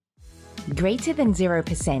Greater Than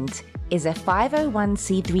 0% is a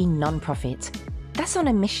 501c3 nonprofit that's on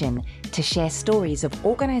a mission to share stories of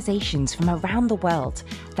organizations from around the world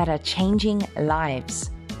that are changing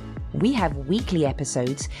lives. We have weekly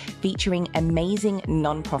episodes featuring amazing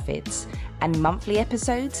nonprofits and monthly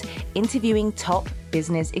episodes interviewing top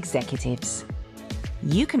business executives.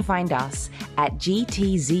 You can find us at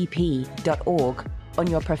gtzp.org on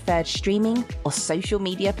your preferred streaming or social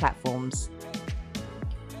media platforms.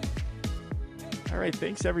 All right,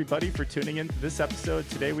 thanks everybody for tuning in to this episode.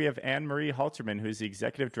 Today we have Anne-Marie Halterman, who's the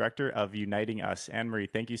Executive Director of Uniting Us. Anne-Marie,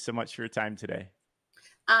 thank you so much for your time today.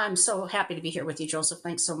 I'm so happy to be here with you, Joseph.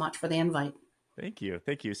 Thanks so much for the invite. Thank you.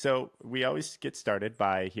 Thank you. So we always get started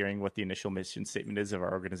by hearing what the initial mission statement is of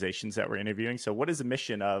our organizations that we're interviewing. So what is the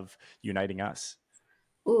mission of Uniting Us?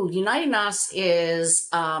 Uniting Us is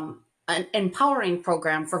an empowering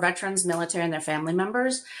program for veterans, military, and their family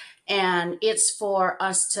members. And it's for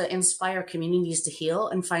us to inspire communities to heal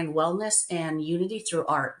and find wellness and unity through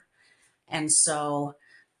art. And so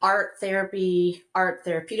art therapy, art,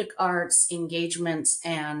 therapeutic arts, engagements,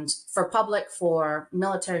 and for public, for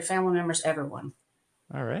military, family members, everyone.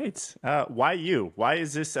 All right. Why you? Why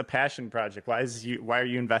is this a passion project? Why are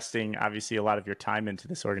you investing, obviously, a lot of your time into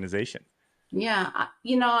this organization? Yeah,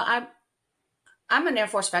 I'm an Air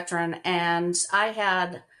Force veteran, and I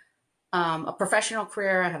had a professional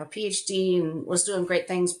career. I have a PhD and was doing great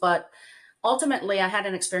things. But ultimately, I had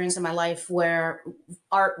an experience in my life where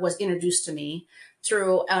art was introduced to me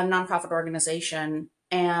through a nonprofit organization.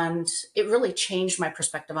 And it really changed my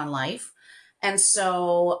perspective on life. And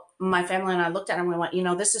so my family and I looked at it and we went,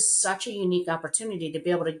 this is such a unique opportunity to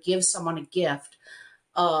be able to give someone a gift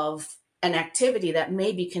of an activity that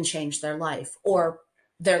maybe can change their life or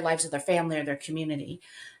their lives of their family or their community.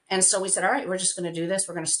 And so we said, all right, we're just going to do this.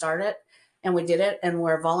 We're going to start it. And we did it. And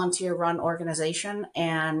we're a volunteer run organization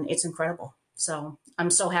and it's incredible. So I'm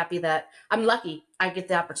so happy that I'm lucky I get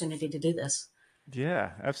the opportunity to do this.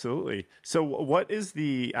 Yeah, absolutely. So what is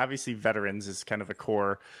obviously veterans is kind of a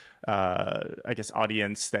core,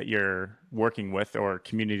 audience that you're working with or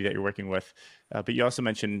community that you're working with. But you also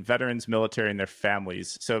mentioned veterans, military, and their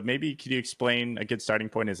families. So maybe could you explain, a good starting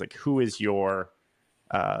point is like, who is your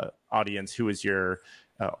audience? Who is your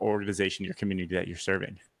organization, your community that you're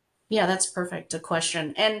serving? Yeah, that's perfect. A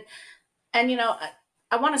question. And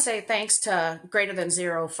I want to say thanks to Greater Than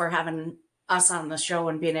Zero for having us on the show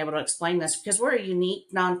and being able to explain this, because we're a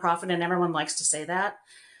unique nonprofit and everyone likes to say that.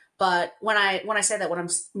 But when I say that, what I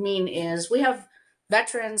mean is we have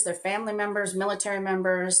veterans, their family members, military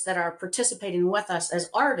members that are participating with us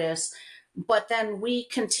as artists, but then we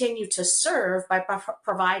continue to serve by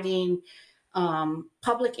providing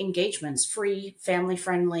public engagements, free,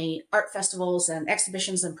 family-friendly art festivals and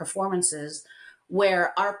exhibitions and performances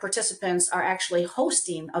where our participants are actually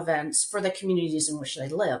hosting events for the communities in which they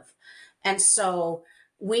live. And so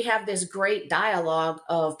we have this great dialogue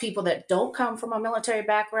of people that don't come from a military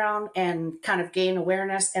background and kind of gain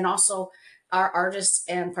awareness. And also our artists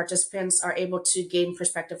and participants are able to gain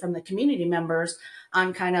perspective from the community members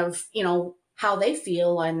on kind of, how they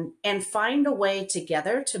feel and find a way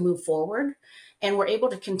together to move forward. And we're able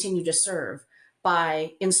to continue to serve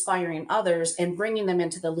by inspiring others and bringing them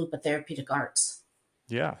into the loop of therapeutic arts.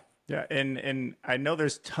 Yeah. Yeah. And I know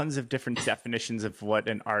there's tons of different definitions of what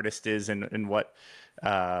an artist is and what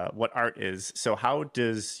art is. So how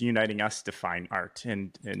does Uniting Us define art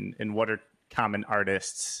and what are common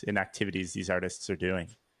artists and activities these artists are doing?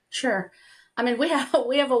 Sure. I mean, we have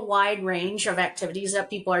a wide range of activities that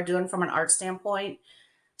people are doing from an art standpoint.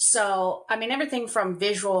 So, I mean, everything from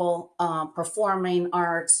visual, performing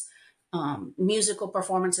arts, musical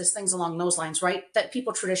performances, things along those lines, right? That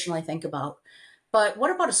people traditionally think about. But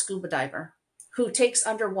what about a scuba diver who takes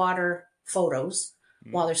underwater photos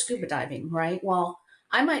while they're scuba diving, right? Well,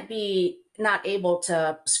 I might be not able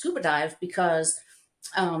to scuba dive because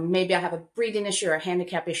maybe I have a breathing issue or a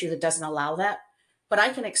handicap issue that doesn't allow that. But I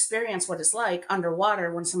can experience what it's like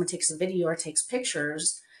underwater when someone takes a video or takes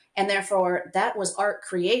pictures. And therefore, that was art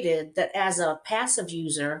created that as a passive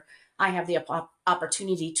user, I have the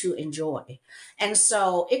opportunity to enjoy. And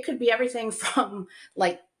so it could be everything from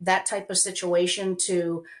like that type of situation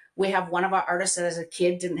to we have one of our artists that as a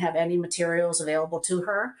kid didn't have any materials available to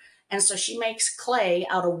her. And so she makes clay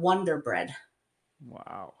out of Wonder Bread.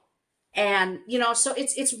 Wow. And, so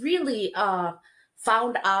it's really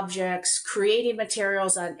found objects, creating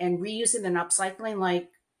materials and reusing and upcycling like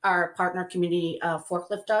our partner community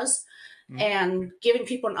Forklift does, and giving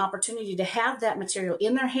people an opportunity to have that material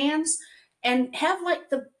in their hands and have like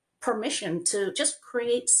the permission to just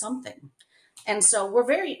create something. And so we're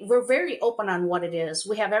very open on what it is.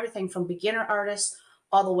 We have everything from beginner artists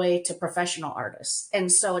all the way to professional artists.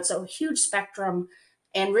 And so it's a huge spectrum.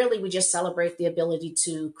 And really, we just celebrate the ability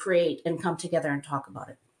to create and come together and talk about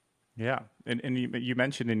it. Yeah. And you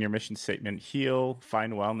mentioned in your mission statement, heal,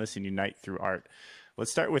 find wellness, and unite through art.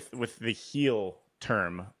 Let's start with the heal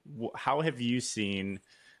term. How have you seen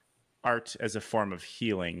art as a form of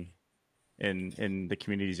healing in the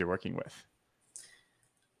communities you're working with?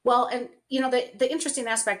 Well, and the interesting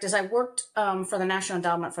aspect is I worked for the National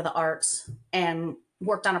Endowment for the Arts and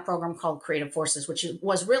worked on a program called Creative Forces, which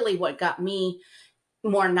was really what got me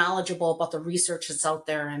more knowledgeable about the research that's out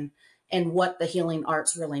there and what the healing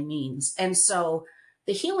arts really means. And so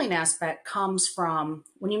the healing aspect comes from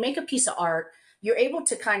when you make a piece of art, you're able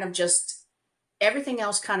to kind of just, everything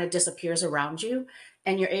else kind of disappears around you.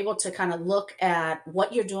 And you're able to kind of look at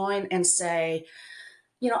what you're doing and say,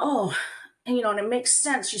 oh, and it makes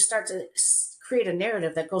sense. You start to create a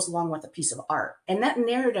narrative that goes along with a piece of art. And that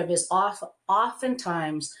narrative is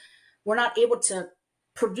oftentimes we're not able to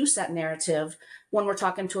produce that narrative when we're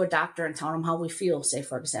talking to a doctor and telling them how we feel, say,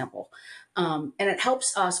 for example. And it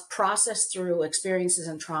helps us process through experiences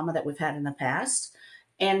and trauma that we've had in the past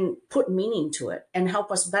and put meaning to it and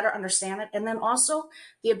help us better understand it. And then also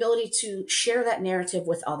the ability to share that narrative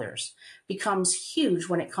with others becomes huge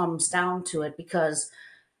when it comes down to it, because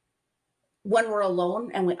when we're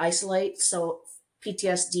alone and we isolate, so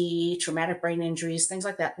PTSD, traumatic brain injuries, things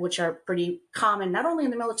like that, which are pretty common, not only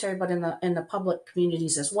in the military, but in the public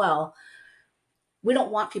communities as well. We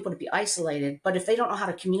don't want people to be isolated, but if they don't know how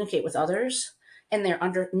to communicate with others and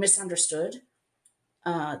they're misunderstood,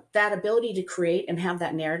 that ability to create and have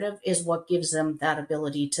that narrative is what gives them that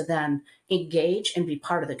ability to then engage and be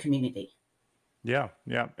part of the community. Yeah,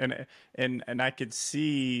 yeah, and I could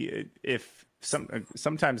see if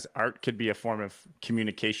sometimes art could be a form of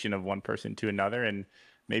communication of one person to another, and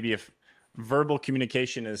maybe if verbal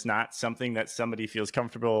communication is not something that somebody feels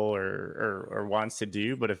comfortable or wants to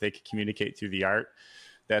do, but if they could communicate through the art,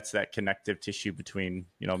 that's that connective tissue between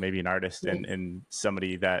maybe an artist and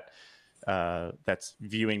somebody that that's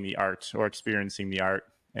viewing the art or experiencing the art,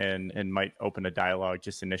 and might open a dialogue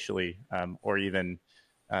just initially, or even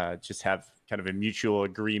just have kind of a mutual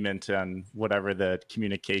agreement on whatever the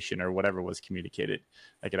communication or whatever was communicated.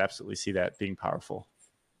 I could absolutely see that being powerful.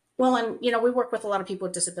 Well, and we work with a lot of people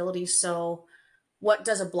with disabilities. So what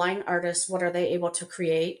does a blind artist, what are they able to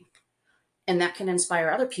create? And that can inspire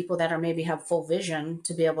other people that are maybe have full vision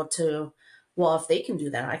to be able to, well, if they can do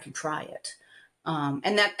that, I can try it.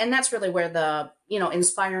 And that's really where the,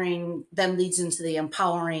 inspiring then leads into the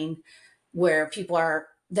empowering, where people are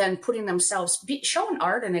then putting themselves, showing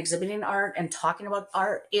art and exhibiting art and talking about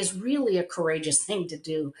art is really a courageous thing to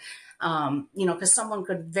do. Because someone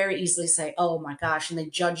could very easily say, oh my gosh, and they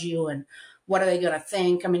judge you and what are they going to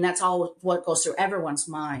think? I mean, that's all what goes through everyone's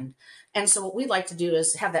mind. And so what we like to do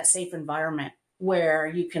is have that safe environment where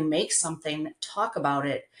you can make something, talk about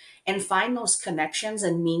it, and find those connections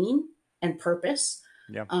and meaning and purpose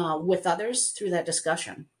with others through that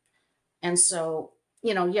discussion. And so,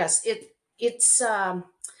 yes, it's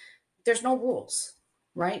there's no rules,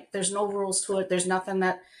 right? There's no rules to it. There's nothing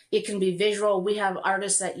that it can be visual. We have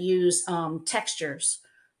artists that use textures,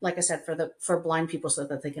 like I said, for blind people so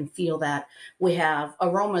that they can feel that. We have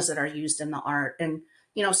aromas that are used in the art. And,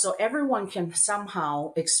 so everyone can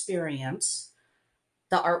somehow experience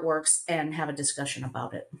the artworks and have a discussion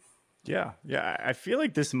about it. Yeah. I feel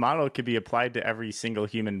like this model could be applied to every single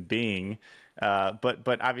human being.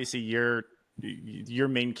 But obviously your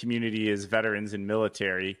main community is veterans and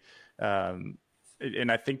military.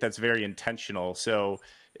 And I think that's very intentional. So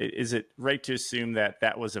is it right to assume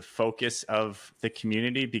that was a focus of the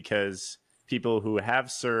community because people who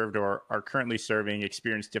have served or are currently serving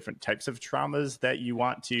experience different types of traumas that you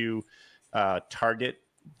want to target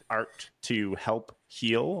art to help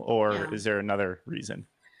heal, or is there another reason?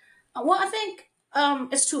 Well, I think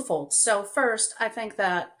it's twofold. So first, I think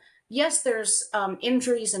that, yes, there's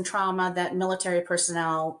injuries and trauma that military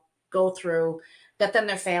personnel go through that then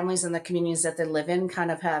their families and the communities that they live in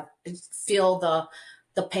kind of feel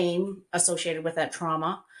the pain associated with that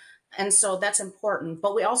trauma. And so that's important.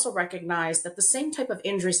 But we also recognize that the same type of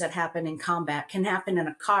injuries that happen in combat can happen in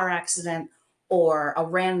a car accident or a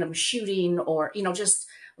random shooting or, just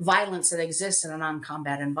violence that exists in a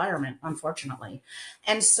non-combat environment, unfortunately.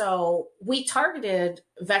 And so we targeted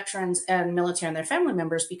veterans and military and their family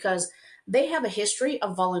members because they have a history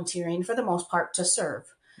of volunteering for the most part to serve.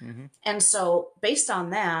 Mm-hmm. And so based on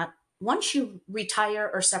that, once you retire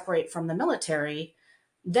or separate from the military,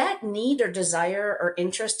 that need or desire or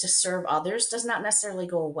interest to serve others does not necessarily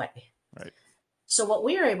go away. Right. So what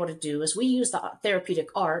we are able to do is we use the therapeutic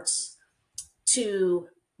arts to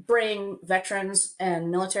bring veterans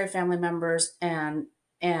and military family members and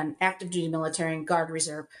active duty military and Guard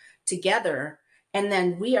Reserve together. And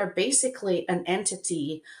then we are basically an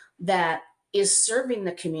entity that is serving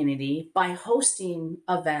the community by hosting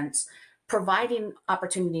events, providing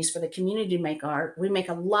opportunities for the community to make art. We make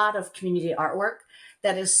a lot of community artwork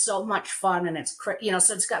that is so much fun, and it's,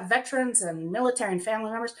 so it's got veterans and military and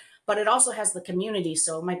family members, but it also has the community.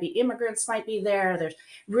 So it might be immigrants might be there. There's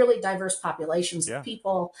really diverse populations of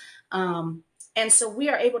people. And so we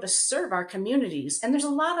are able to serve our communities. And there's a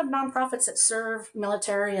lot of nonprofits that serve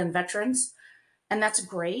military and veterans, and that's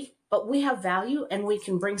great. But we have value, and we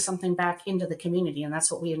can bring something back into the community, and that's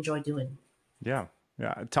what we enjoy doing. Yeah.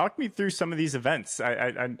 Yeah. Talk me through some of these events.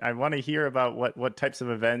 I want to hear about what types of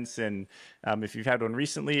events, and if you've had one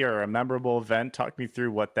recently or a memorable event, talk me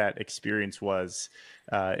through what that experience was,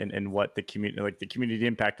 and what the community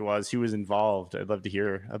impact was, who was involved. I'd love to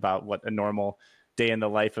hear about what a normal day in the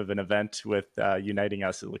life of an event with Uniting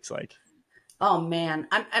Us it looks like. Oh man,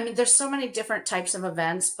 I mean, there's so many different types of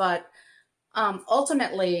events, but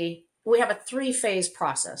ultimately we have a 3-phase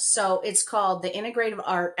process. So it's called the integrative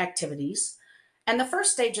art activities. And the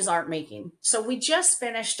first stage is art making. So we just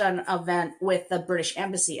finished an event with the British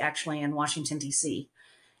Embassy actually in Washington, D.C.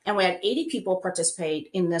 And we had 80 people participate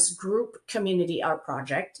in this group community art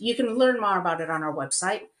project. You can learn more about it on our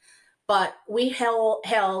website. But we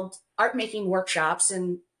held art making workshops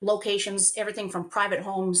in locations, everything from private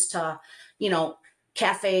homes to,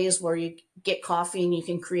 cafes where you get coffee and you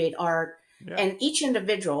can create art. Yeah. And each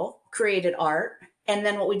individual created art. And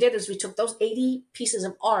then what we did is we took those 80 pieces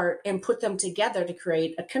of art and put them together to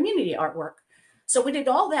create a community artwork. So we did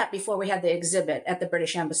all that before we had the exhibit at the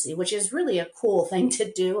British Embassy, which is really a cool thing to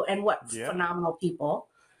do, and phenomenal people.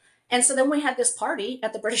 And so then we had this party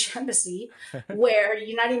at the British Embassy where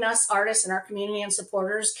Uniting Us artists and our community and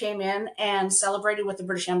supporters came in and celebrated with the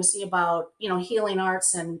British Embassy about, healing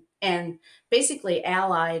arts and basically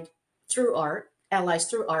allies through art,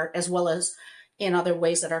 as well as in other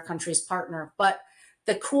ways that our countries partner. But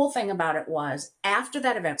the cool thing about it was after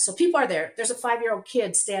that event, so people are there, there's a 5-year-old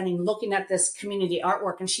kid standing looking at this community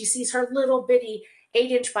artwork, and she sees her little bitty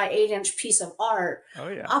 8-inch by 8-inch piece of art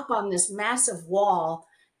up on this massive wall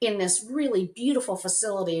in this really beautiful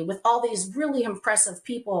facility with all these really impressive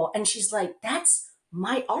people. And she's like, that's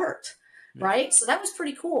my art, right? So that was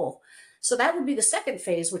pretty cool. So that would be the second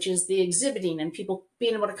phase, which is the exhibiting and people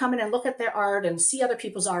being able to come in and look at their art and see other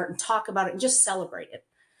people's art and talk about it and just celebrate it.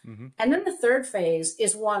 Mm-hmm. And then the third phase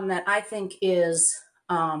is one that I think is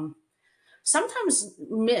sometimes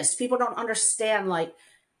missed. People don't understand, like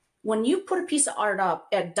when you put a piece of art up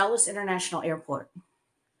at Dulles International Airport,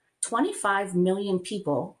 25 million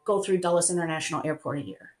people go through Dulles International Airport a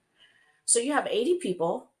year. So you have 80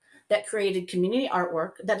 people that created community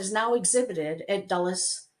artwork that is now exhibited at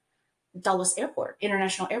Dulles Airport,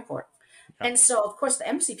 International Airport. Yeah. And so, of course, the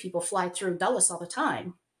embassy people fly through Dulles all the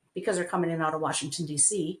time because they're coming in and out of Washington,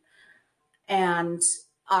 D.C. And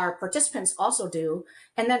our participants also do.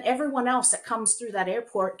 And then everyone else that comes through that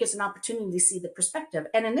airport gets an opportunity to see the perspective.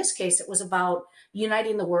 And in this case, it was about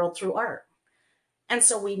uniting the world through art. And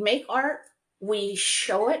so we make art, we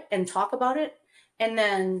show it and talk about it, and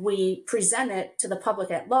then we present it to the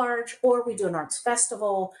public at large, or we do an arts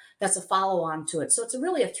festival that's a follow-on to it. So it's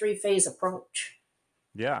really a 3-phase approach.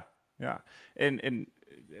 Yeah, yeah. And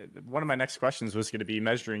one of my next questions was going to be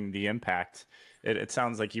measuring the impact. It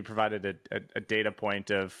sounds like you provided a data point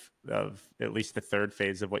of at least the third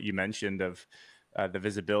phase of what you mentioned of the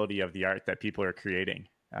visibility of the art that people are creating.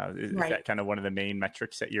 Is that kind of one of the main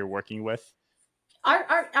metrics that you're working with?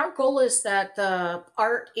 Our goal is that the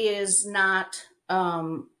art is not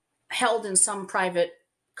held in some private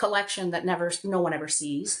collection that no one ever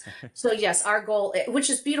sees. So yes, our goal, which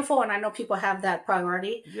is beautiful, and I know people have that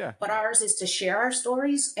priority, but ours is to share our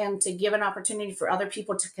stories and to give an opportunity for other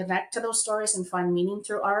people to connect to those stories and find meaning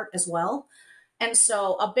through art as well. And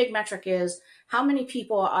so a big metric is how many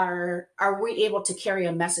people are we able to carry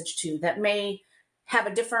a message to that may have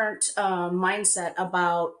a different mindset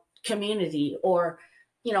about community, or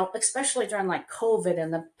especially during like COVID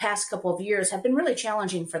and the past couple of years have been really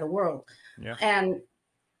challenging for the world. And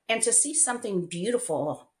to see something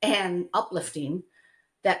beautiful and uplifting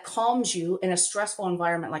that calms you in a stressful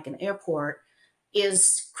environment like an airport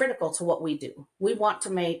is critical to what we do. We want to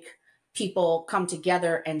make people come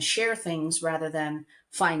together and share things rather than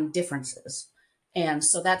find differences. And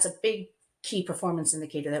so that's a big key performance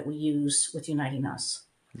indicator that we use with Uniting Us.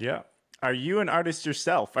 Yeah. Are you an artist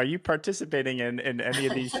yourself? Are you participating in any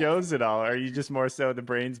of these shows at all? Or are you just more so the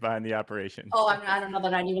brains behind the operation? Oh, I don't know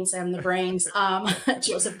that I'd even say I'm the brains.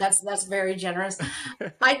 Joseph, that's very generous.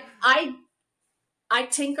 I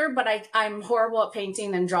tinker, but I'm horrible at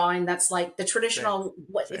painting and drawing. That's like the traditional.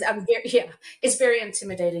 I'm very, yeah, it's very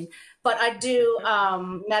intimidating. But I do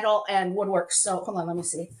metal and woodwork. So hold on, let me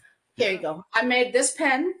see. Here you go. I made this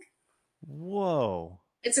pen. Whoa.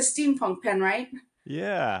 It's a steampunk pen, right?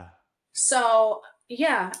 Yeah. So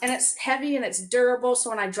yeah, and it's heavy and it's durable. So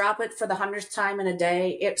when I drop it for the 100th time in a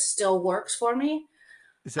day, it still works for me.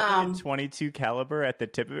 Is that like a 22 caliber at the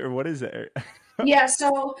tip of it, or what is it? Yeah,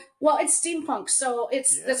 so well, it's steampunk, so Yeah.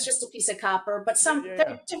 that's just a piece of copper. But there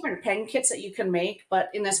are different pen kits that you can make. But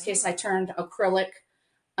in this case, I turned acrylic,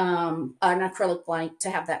 an acrylic blank to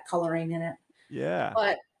have that coloring in it. Yeah.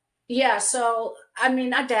 But yeah, so I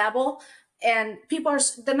mean, I dabble, and people are.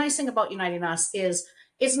 The nice thing about Uniting Us is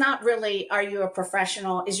it's not really, are you a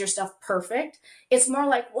professional? Is your stuff perfect? It's more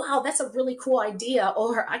like, wow, that's a really cool idea.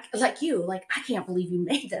 Or like you, like, I can't believe you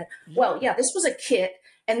made that. Yeah. Well, yeah, this was a kit.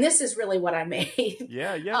 And this is really what I made.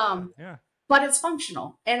 Yeah. But it's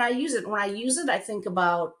functional. And I use it. When I use it, I think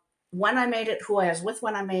about when I made it, who I was with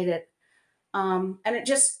when I made it. And it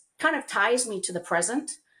just kind of ties me to the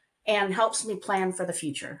present and helps me plan for the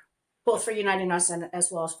future, both for Uniting Us and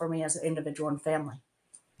as well as for me as an individual and family.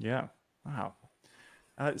 Yeah. Wow.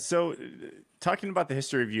 So talking about the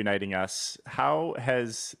history of Uniting Us, how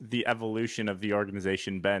has the evolution of the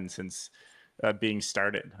organization been since being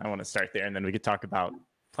started? I want to start there, and then we could talk about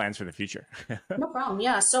plans for the future. No problem.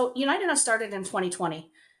 Yeah. So Uniting Us started in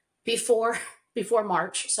 2020 before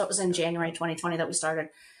March. So it was in January 2020 that we started.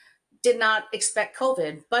 Did not expect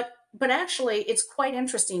COVID, but actually it's quite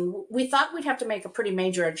interesting. We thought we'd have to make a pretty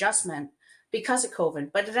major adjustment because of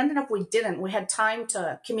COVID, but it ended up we didn't. We had time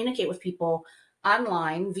to communicate with people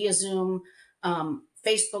online via Zoom,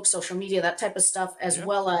 Facebook, social media, that type of stuff, as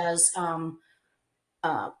well as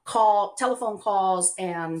telephone calls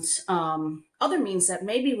and other means that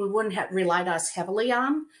maybe we wouldn't have relied us heavily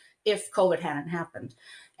on if COVID hadn't happened.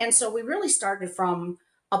 And so we really started from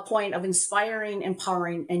a point of inspiring,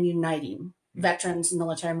 empowering, and uniting veterans,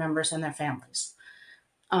 military members, and their families.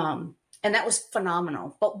 And that was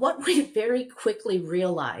phenomenal. But what we very quickly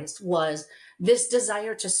realized was this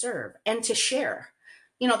desire to serve and to share.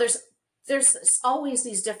 You know, there's always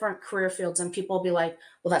these different career fields, and people will be like,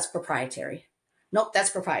 well, that's proprietary. Nope,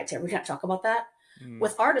 that's proprietary. We can't talk about that.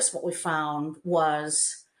 With artists, what we found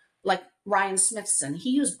was like Ryan Smithson,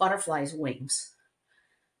 he used butterflies' wings.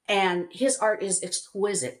 And his art is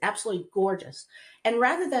exquisite, absolutely gorgeous. And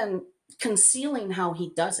rather than concealing how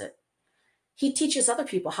he does it, he teaches other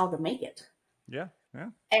people how to make it. Yeah.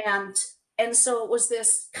 And so it was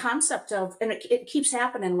this concept of, and it keeps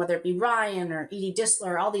happening, whether it be Ryan or Edie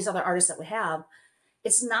Disler, all these other artists that we have.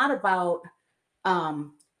 It's not about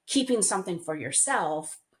keeping something for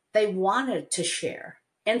yourself. They wanted to share.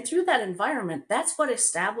 And through that environment, that's what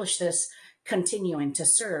established this continuing to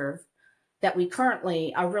serve that we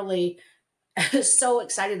currently are really so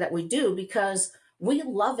excited that we do, because we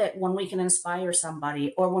love it when we can inspire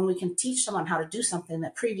somebody or when we can teach someone how to do something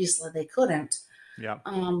that previously they couldn't. Yeah.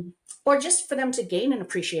 Or just for them to gain an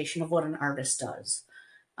appreciation of what an artist does.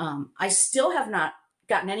 I still have not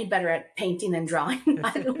gotten any better at painting and drawing,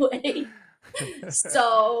 by the way.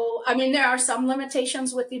 So, I mean, there are some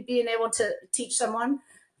limitations with you being able to teach someone,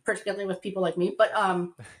 particularly with people like me. But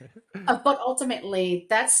ultimately,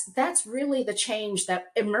 that's really the change that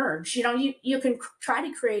emerged. You know, you can try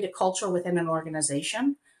to create a culture within an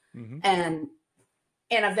organization, and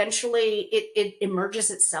eventually it emerges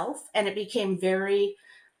itself. And it became very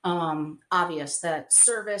obvious that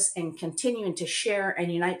service and continuing to share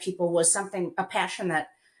and unite people was a passion that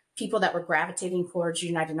people that were gravitating towards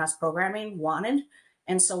Uniting Us programming wanted.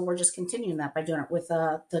 And so we're just continuing that by doing it with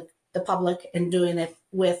the public and doing it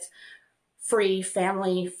with free,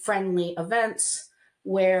 family-friendly events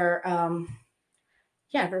where,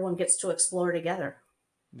 everyone gets to explore together.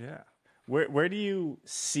 Yeah. Where do you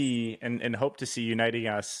see and hope to see Uniting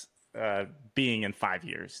Us being in 5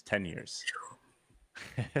 years, 10 years?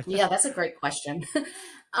 Yeah, that's a great question.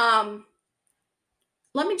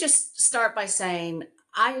 Let me just start by saying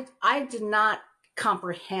I did not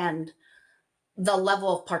comprehend the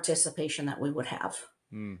level of participation that we would have.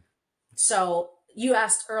 So you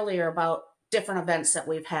asked earlier about different events that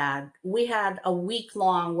we've had. We had a week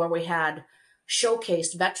long where we had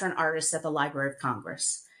showcased veteran artists at the Library of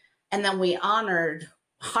Congress. And then we honored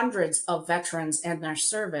hundreds of veterans and their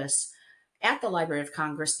service at the Library of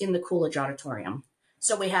Congress in the Coolidge Auditorium.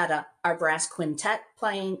 So we had our brass quintet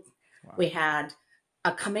playing. Wow. We had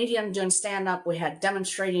a comedian doing stand-up. We had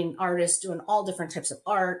demonstrating artists doing all different types of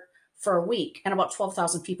art for a week. And about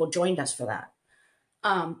 12,000 people joined us for that.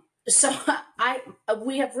 So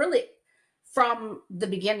we have really, from the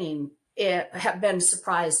beginning, have been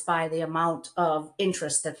surprised by the amount of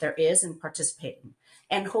interest that there is in participating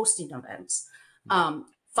and hosting events.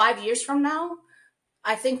 5 years from now,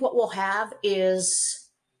 I think what we'll have is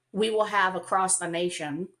we will have across the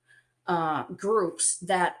nation groups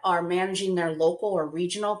that are managing their local or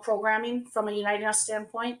regional programming from a United Us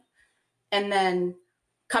standpoint, and then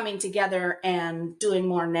coming together and doing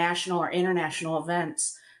more national or international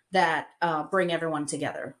events that bring everyone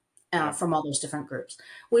together from all those different groups.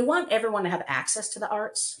 We want everyone to have access to the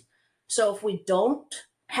arts. So if we don't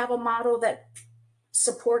have a model that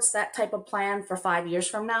supports that type of plan for 5 years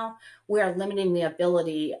from now, we are limiting the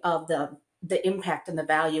ability of the impact and the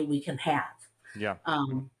value we can have. Yeah.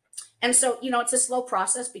 And so, it's a slow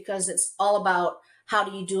process because it's all about how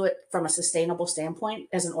do you do it from a sustainable standpoint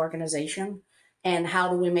as an organization, and how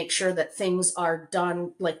do we make sure that things are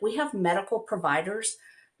done. Like, we have medical providers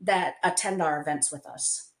that attend our events with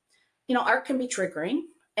us. Art can be triggering,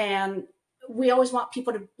 and we always want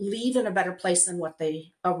people to leave in a better place than what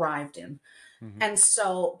they arrived in. Mm-hmm. And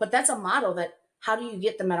so, but that's a model that, how do you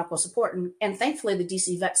get the medical support? And thankfully, the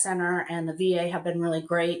DC Vet Center and the VA have been really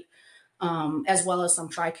great, as well as some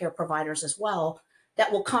TRICARE providers as well,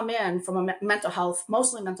 that will come in from a mental health,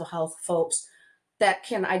 mostly mental health folks, that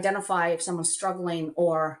can identify if someone's struggling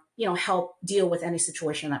or, help deal with any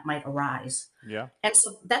situation that might arise. Yeah. And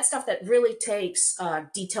so that's stuff that really takes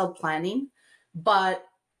detailed planning, but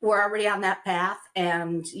we're already on that path,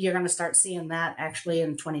 and you're going to start seeing that actually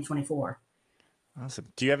in 2024. Awesome.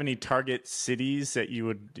 Do you have any target cities that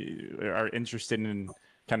you are interested in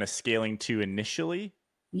kind of scaling to initially?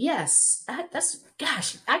 Yes,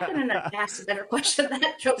 gosh, I couldn't have asked a better question than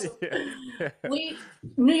that, Joseph.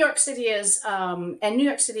 New York City is, and New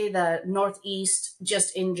York City, the Northeast,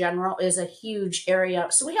 just in general, is a huge area.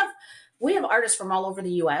 So we have artists from all over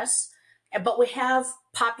the U.S., but we have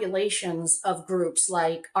populations of groups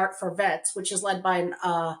like Art for Vets, which is led by an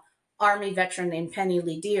Army veteran named Penny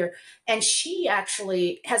Lee Deer, and she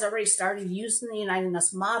actually has already started using the United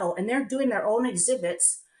Us model, and they're doing their own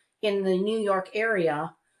exhibits in the New York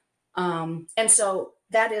area. And so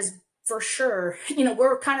that is for sure,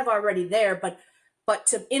 we're kind of already there, but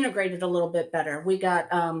to integrate it a little bit better, we got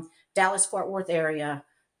Dallas, Fort Worth area,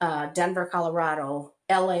 Denver, Colorado,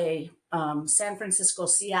 LA, San Francisco,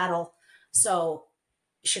 Seattle, so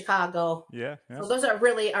Chicago. Yeah. So those are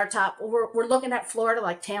really our top. We're looking at Florida,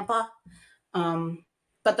 like Tampa,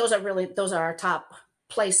 but those are our top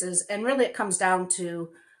places. And really, it comes down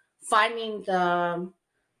to finding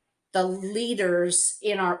the leaders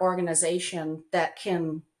in our organization that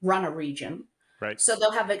can run a region. Right. So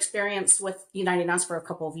they'll have experience with Uniting Us for a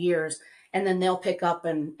couple of years, and then they'll pick up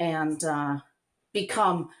and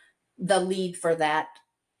become the lead for that.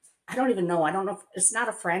 I don't know if it's not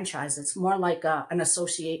a franchise. It's more like an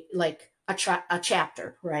associate, like a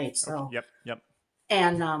chapter, right? So okay. Yep.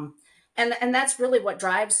 And that's really what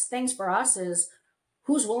drives things for us, is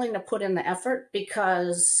who's willing to put in the effort,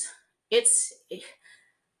 because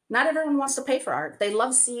not everyone wants to pay for art. They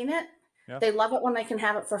love seeing it. Yeah. They love it when they can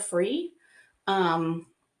have it for free. And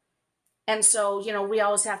so, we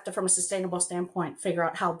always have to, from a sustainable standpoint, figure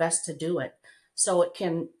out how best to do it so it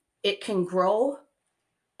can grow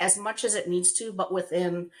as much as it needs to, but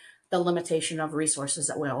within the limitation of resources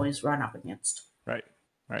that we always run up against. Right.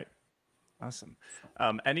 Awesome.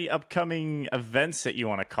 Any upcoming events that you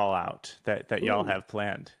want to call out that y'all have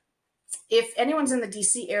planned? If anyone's in the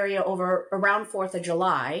DC area around 4th of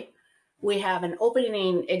July, we have an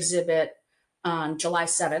opening exhibit on July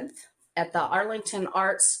 7th at the Arlington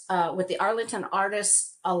Arts, with the Arlington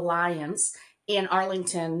Artists Alliance in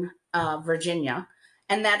Arlington, Virginia.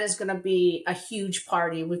 And that is going to be a huge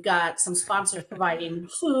party. We've got some sponsors providing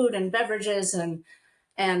food and beverages, and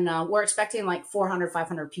we're expecting like 400,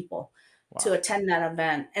 500 people to attend that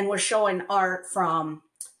event. And we're showing art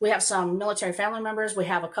we have some military family members. We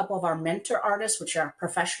have a couple of our mentor artists, which are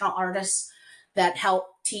professional artists that help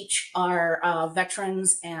teach our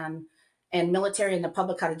veterans and military and the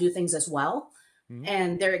public how to do things as well. Mm-hmm.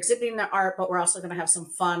 And they're exhibiting their art, but we're also going to have some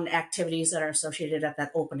fun activities that are associated at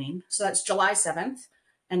that opening. So that's July 7th,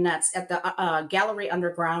 and that's at the Gallery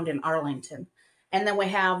Underground in Arlington. And then we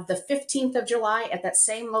have the 15th of July at that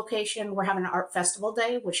same location. We're having an art festival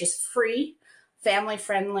day, which is free,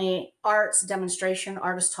 family-friendly arts demonstration,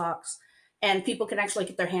 artist talks, and people can actually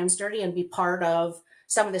get their hands dirty and be part of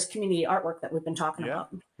some of this community artwork that we've been talking about.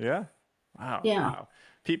 Yeah. Wow. Yeah. Wow.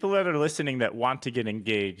 People that are listening that want to get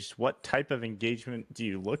engaged, what type of engagement do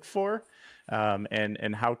you look for,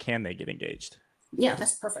 and how can they get engaged? Yeah,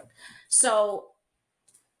 that's perfect. So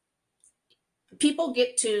people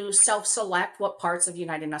get to self-select what parts of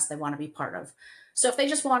Uniting Us they want to be part of. So if they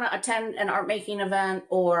just want to attend an art making event,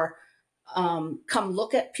 or come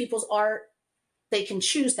look at people's art, they can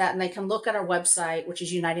choose that, and they can look at our website, which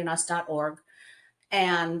is unitingus.org,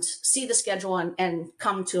 and see the schedule and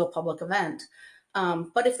come to a public event.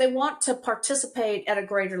 But if they want to participate at a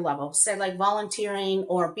greater level, say like volunteering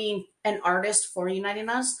or being an artist for Uniting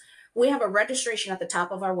Us, we have a registration at the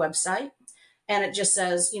top of our website, and it just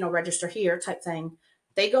says, register here type thing.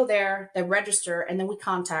 They go there, they register, and then we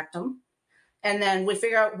contact them. And then we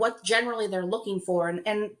figure out what generally they're looking for.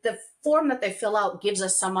 And the form that they fill out gives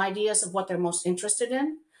us some ideas of what they're most interested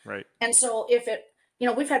in. Right. And so if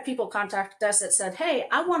we've had people contact us that said, hey,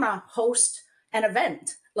 I want to host an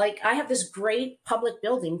event. Like, I have this great public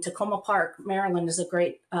building, Tacoma Park, Maryland is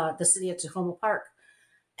the city of Tacoma Park.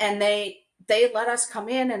 And they let us come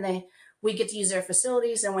in, and we get to use their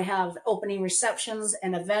facilities, and we have opening receptions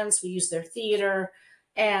and events. We use their theater,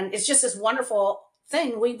 and it's just this wonderful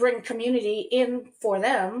thing. We bring community in for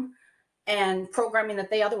them and programming that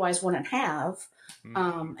they otherwise wouldn't have.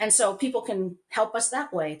 And so people can help us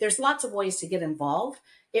that way. There's lots of ways to get involved.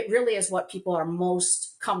 It really is what people are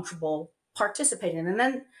most comfortable participating in. And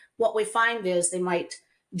then what we find is they might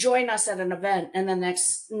join us at an event, and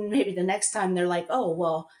maybe the next time they're like, oh,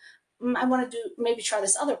 well, I want to maybe try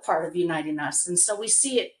this other part of Uniting Us. And so we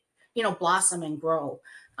see it, blossom and grow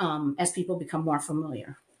as people become more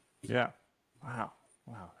familiar. Yeah. Wow.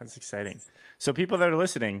 That's exciting. So people that are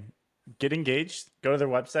listening, get engaged, go to their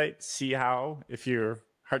website, see if your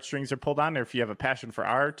heartstrings are pulled on, or if you have a passion for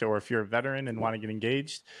art, or if you're a veteran and want to get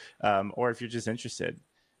engaged, or if you're just interested,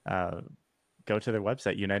 go to their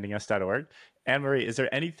website, unitingus.org. Anne-Marie, is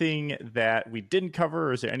there anything that we didn't cover,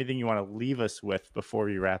 or is there anything you want to leave us with before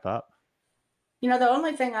we wrap up? The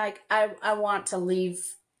only thing I want to leave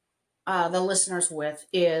the listeners with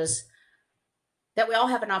is that we all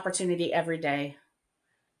have an opportunity every day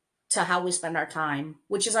to how we spend our time,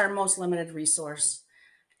 which is our most limited resource.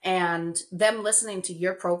 And them listening to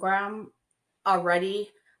your program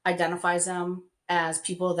already identifies them as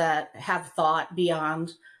people that have thought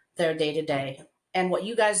beyond their day-to-day. And what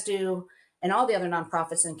you guys do and all the other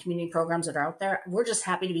nonprofits and community programs that are out there, we're just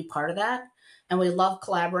happy to be part of that. And we love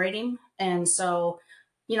collaborating. And so,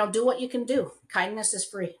 do what you can do. Kindness is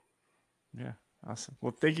free. Yeah. Awesome.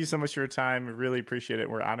 Well, thank you so much for your time. We really appreciate it.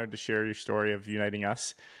 We're honored to share your story of Uniting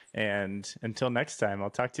Us. And until next time, I'll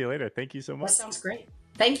talk to you later. Thank you so much. That sounds great.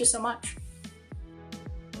 Thank you so much.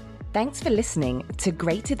 Thanks for listening to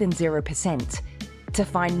Greater Than 0%. To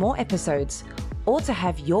find more episodes or to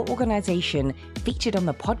have your organization featured on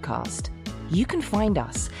the podcast, you can find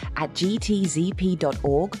us at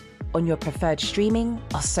gtzp.org on your preferred streaming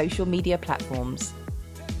or social media platforms.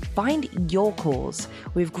 Find your cause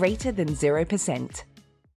with Greater Than 0%.